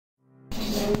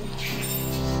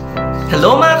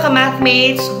Hello mga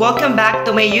kaMathmates! Welcome back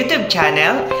to my YouTube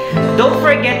channel. Don't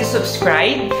forget to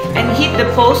subscribe and hit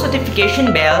the post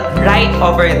notification bell right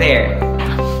over there.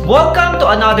 Welcome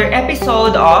to another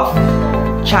episode of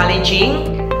challenging,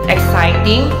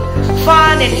 exciting,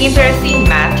 fun, and interesting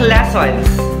math lessons.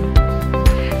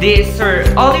 This is Sir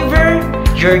Oliver,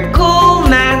 your cool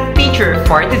math teacher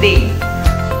for today.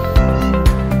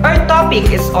 Our topic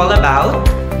is all about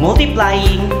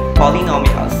multiplying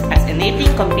polynomials as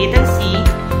enabling competency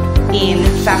in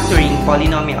factoring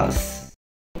polynomials.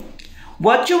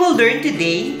 What you will learn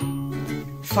today: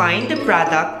 find the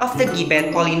product of the given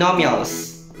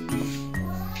polynomials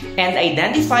and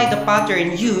identify the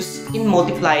pattern used in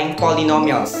multiplying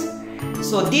polynomials.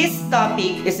 So this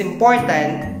topic is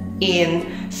important in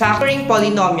factoring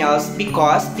polynomials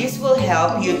because this will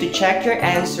help you to check your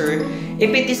answer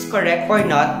if it is correct or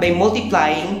not by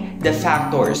multiplying the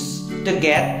factors to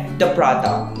get the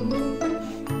product.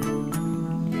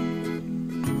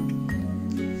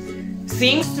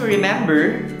 Things to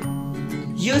remember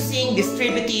using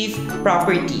distributive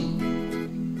property.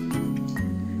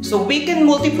 So we can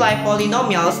multiply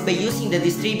polynomials by using the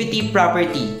distributive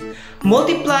property.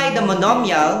 Multiply the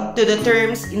monomial to the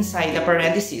terms inside the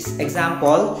parentheses.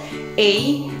 Example,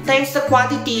 A times the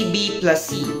quantity B plus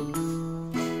C.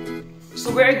 So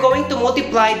we're going to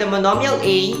multiply the monomial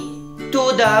A to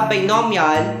the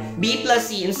binomial B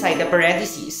plus C inside the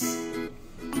parentheses.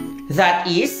 That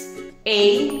is,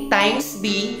 A times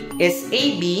B is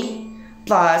AB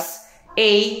plus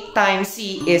A times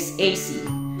C is AC.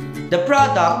 The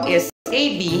product is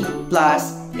AB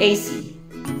plus AC.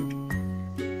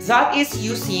 That is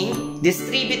using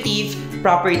distributive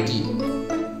property.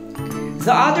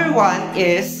 The other one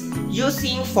is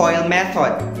using FOIL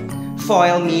method.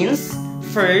 FOIL means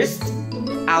first,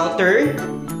 outer,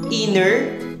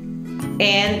 inner,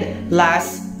 and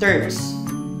last terms.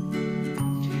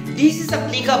 This is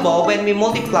applicable when we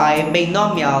multiply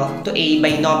binomial to a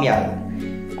binomial.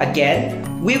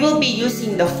 Again, we will be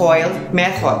using the FOIL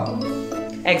method.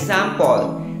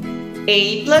 Example,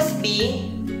 A plus B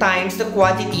times the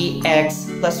quantity x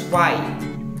plus y.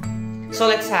 So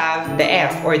let's have the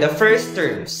f, or the first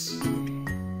terms.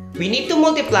 We need to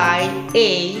multiply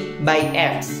a by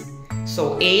x.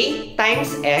 So a times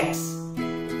x,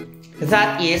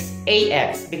 that is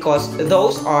ax, because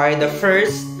those are the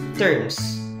first terms.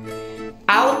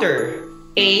 Outer,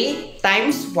 a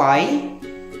times y,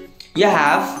 you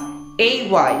have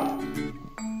ay.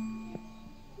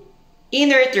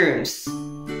 Inner terms,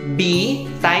 b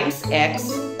times x,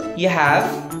 you have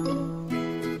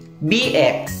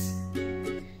bx.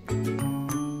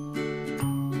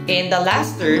 In the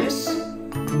last terms,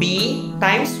 b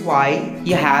times y,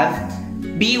 you have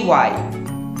by.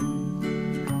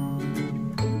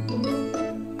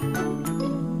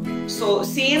 So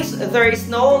since there is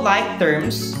no like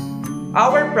terms,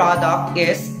 our product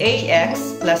is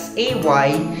ax plus ay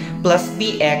plus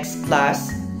bx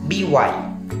plus by.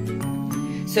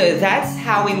 So that's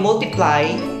how we multiply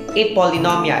a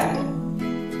polynomial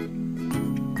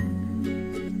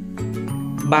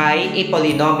by a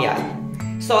polynomial.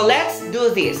 So let's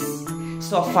do this.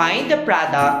 So find the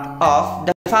product of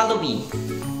the following.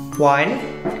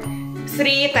 1,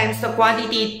 3 times the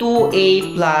quantity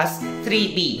 2a plus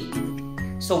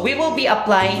 3b. So we will be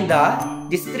applying the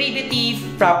distributive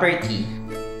property.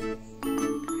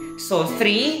 So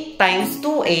 3 times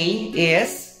 2a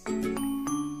is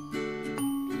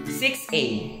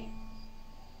 6a.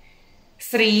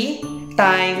 3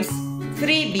 times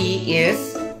 3b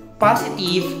is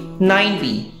positive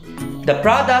 9b. The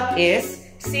product is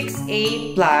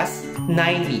 6a plus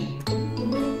 9b.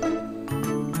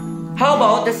 How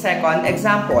about the second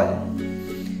example?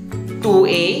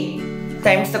 2a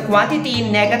times the quantity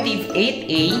negative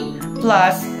 8a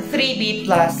plus 3b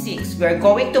plus 6. We are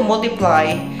going to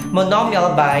multiply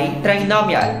monomial by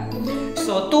trinomial.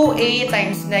 So 2a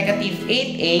times negative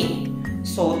 8a.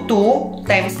 So 2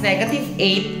 times negative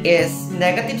 8 is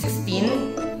negative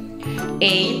 16.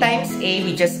 A times a,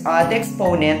 we just add the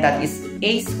exponent, that is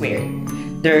a squared.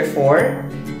 Therefore,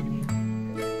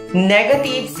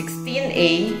 negative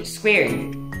 16a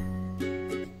squared.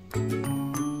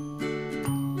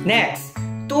 Next,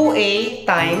 2a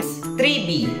times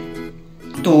 3b.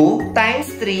 2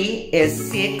 times 3 is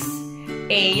 6.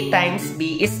 A times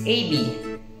b is ab.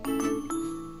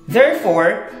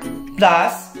 Therefore,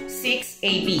 plus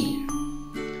 6ab.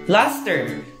 Last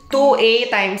term, 2a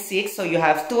times 6, so you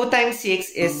have 2 times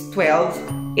 6 is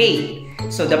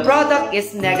 12a. So the product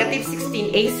is negative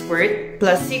 16a squared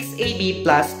plus 6ab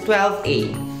plus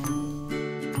 12a.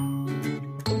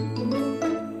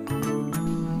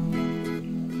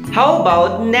 How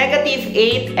about negative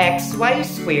 8xy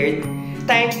squared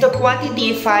times the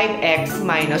quantity 5x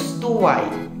minus 2y?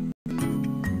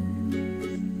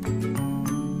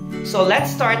 So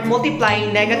let's start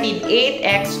multiplying negative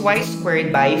 8xy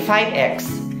squared by 5x.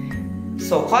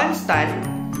 So constant,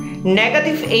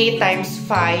 negative 8 times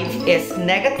 5 is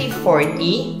negative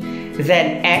 40,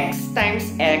 then x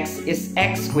times x is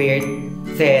x squared,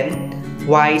 then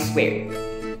y squared.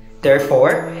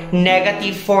 Therefore,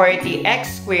 negative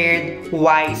 40x squared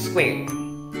y squared.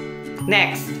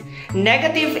 Next,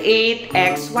 negative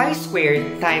 8xy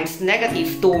squared times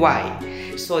negative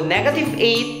 2y. So negative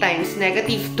 8 times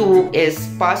negative 2 is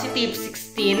positive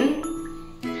 16.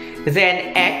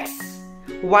 Then x,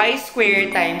 y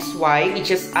squared times y,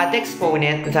 which is at the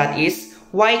exponent, that is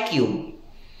y cubed.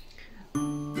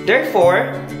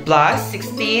 Therefore, plus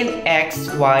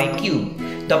 16xy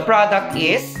cubed. The product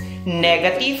is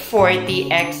negative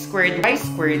 40x squared y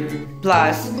squared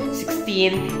plus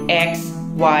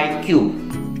 16xy cubed.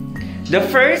 The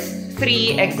first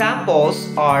three examples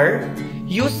are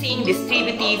using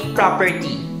distributive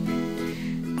property.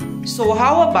 So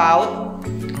how about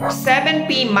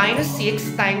 7p minus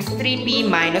 6 times 3p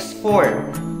minus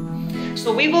 4?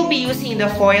 So we will be using the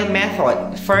FOIL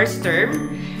method. First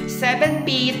term,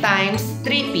 7p times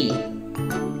 3p.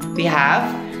 We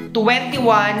have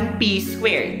 21p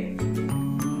squared.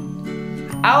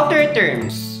 Outer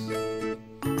terms,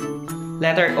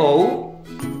 letter O,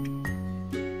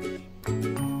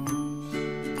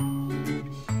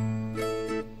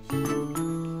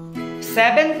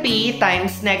 7p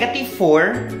times negative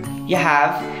 4, you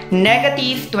have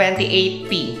negative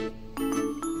 28p.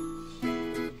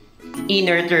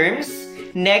 Inner terms,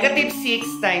 negative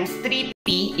 6 times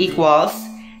 3p equals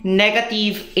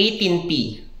negative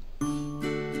 18p.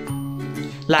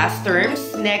 Last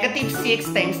terms, negative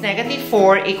 6 times negative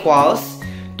 4 equals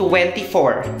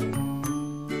 24.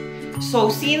 So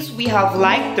since we have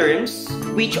like terms,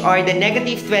 which are the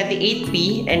negative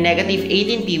 28p and negative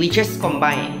 18p, we just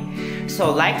combine.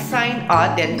 So like sign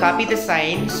odd, then copy the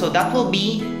sign. So that will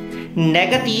be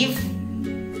negative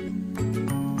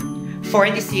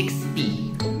 46p.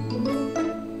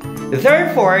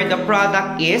 Therefore, the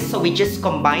product is, so we just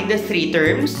combine the three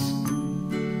terms,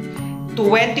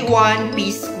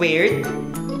 21p squared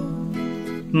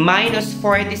minus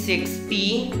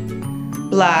 46p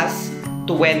plus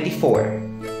 24.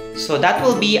 So that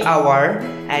will be our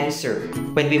answer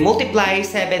when we multiply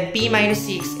 7p minus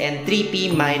 6 and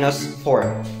 3p minus 4.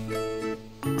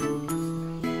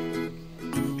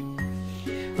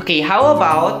 Okay, how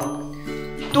about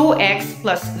 2x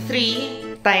plus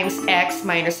 3 times x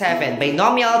minus 7?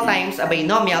 Binomial times a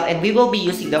binomial, and we will be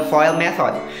using the FOIL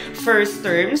method. First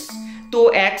terms,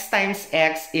 2x times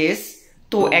x is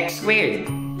 2x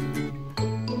squared.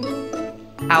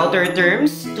 Outer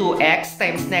terms, 2x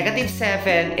times negative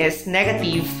 7 is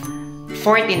negative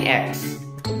 14x.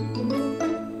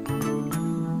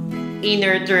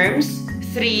 Inner terms,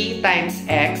 3 times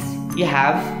x, you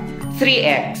have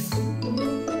 3x.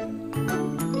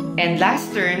 And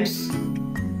last terms,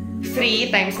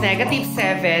 3 times negative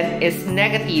 7 is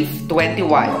negative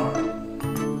 21.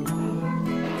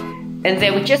 And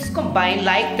then we just combine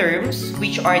like terms,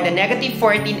 which are the negative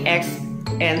 14x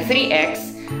and 3x,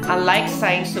 and like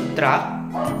sign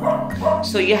subtract.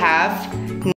 So you have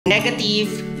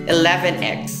negative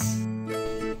 11x.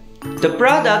 The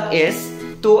product is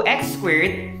 2x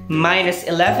squared minus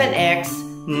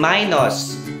 11x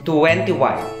minus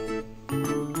 21.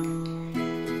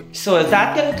 So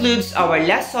that concludes our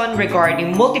lesson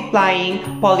regarding multiplying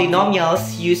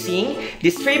polynomials using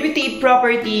distributive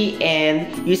property and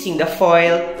using the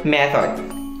FOIL method.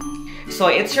 So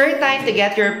it's your time to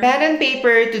get your pen and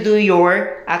paper to do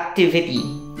your activity.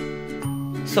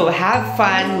 So have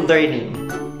fun learning.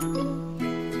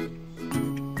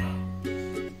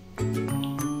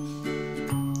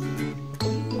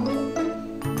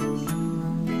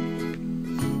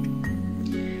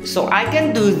 So I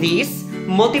can do this.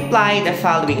 Multiply the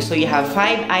following. So you have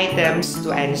 5 items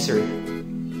to answer.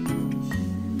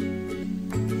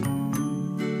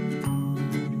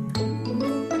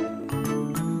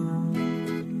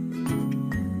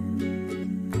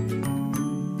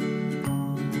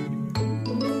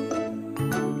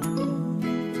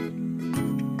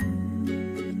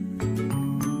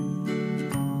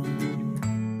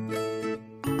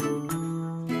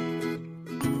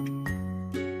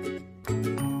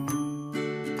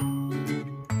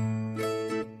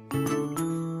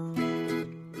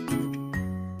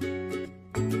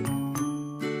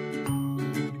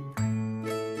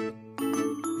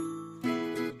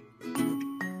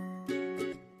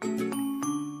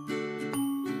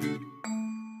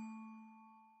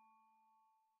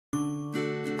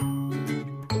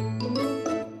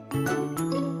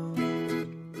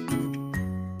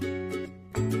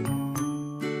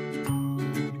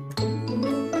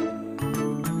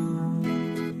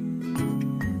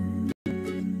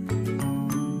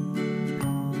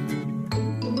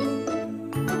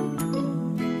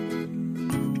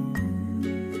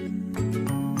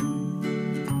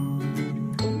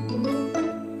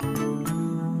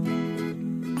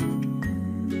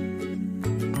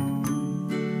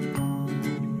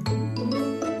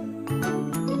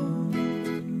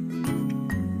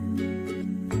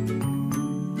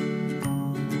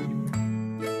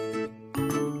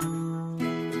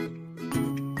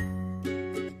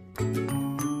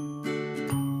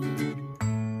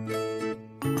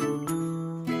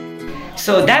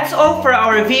 So that's all for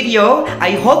our video.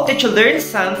 I hope that you learned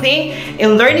something.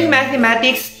 In learning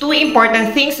mathematics, two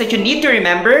important things that you need to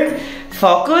remember: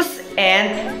 focus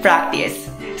and practice.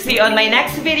 See you on my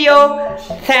next video.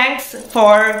 Thanks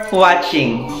for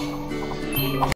watching.